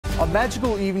A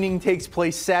magical evening takes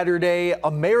place Saturday, a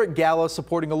merit gala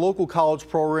supporting a local college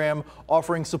program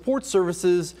offering support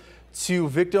services to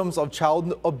victims of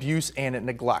child abuse and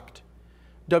neglect.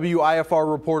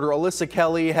 WIFR reporter Alyssa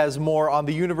Kelly has more on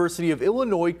the University of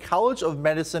Illinois College of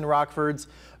Medicine Rockford's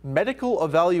Medical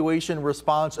Evaluation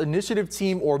Response Initiative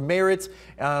Team, or MERIT,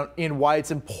 and why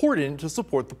it's important to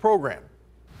support the program.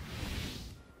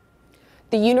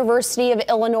 The University of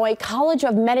Illinois College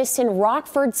of Medicine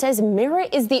Rockford says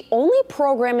MERIT is the only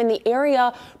program in the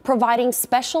area providing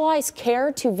specialized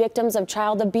care to victims of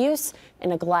child abuse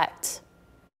and neglect.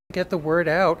 Get the word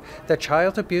out that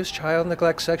child abuse, child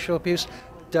neglect, sexual abuse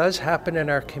does happen in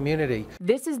our community.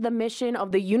 This is the mission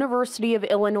of the University of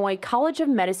Illinois College of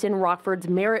Medicine Rockford's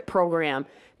MERIT program.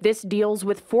 This deals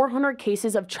with 400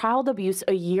 cases of child abuse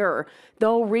a year,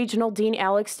 though Regional Dean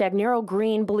Alex Stagnaro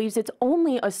Green believes it's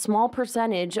only a small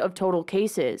percentage of total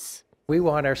cases. We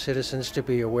want our citizens to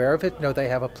be aware of it, know they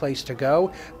have a place to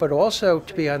go, but also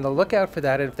to be on the lookout for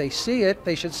that. And if they see it,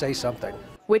 they should say something.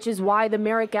 Which is why the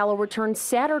Merit Gala returns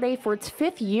Saturday for its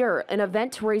 5th year, an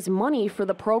event to raise money for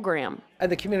the program.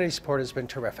 And the community support has been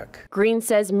terrific. Green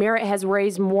says Merit has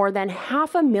raised more than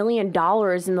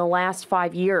 $500,000 in the last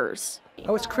 5 years.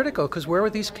 Oh, it's critical, because where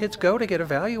would these kids go to get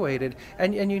evaluated?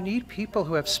 And you need people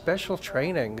who have special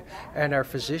training, and our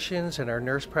physicians and our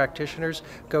nurse practitioners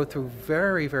go through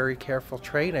very, very careful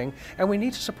training, and we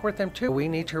need to support them too. We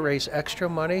need to raise extra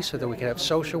money so that we can have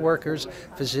social workers,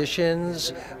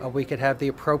 physicians, we could have the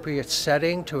appropriate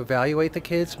setting to evaluate the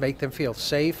kids, make them feel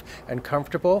safe and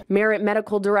comfortable. Merit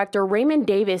Medical Director Raymond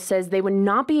Davis says they would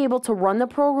not be able to run the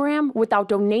program without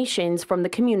donations from the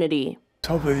community.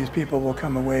 Hopefully these people will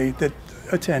come away, that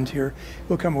attend here,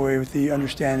 will come away with the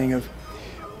understanding of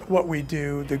what we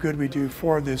do, the good we do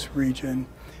for this region,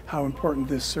 how important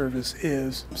this service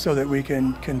is, so that we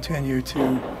can continue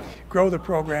to grow the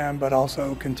program, but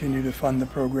also continue to fund the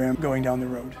program going down the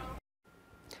road.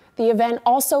 The event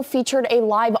also featured a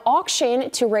live auction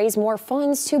to raise more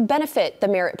funds to benefit the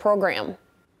Merit program.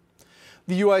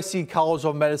 The UIC College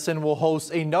of Medicine will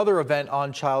host another event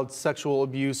on child sexual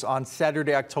abuse on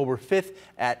Saturday, October 5th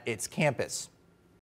at its campus.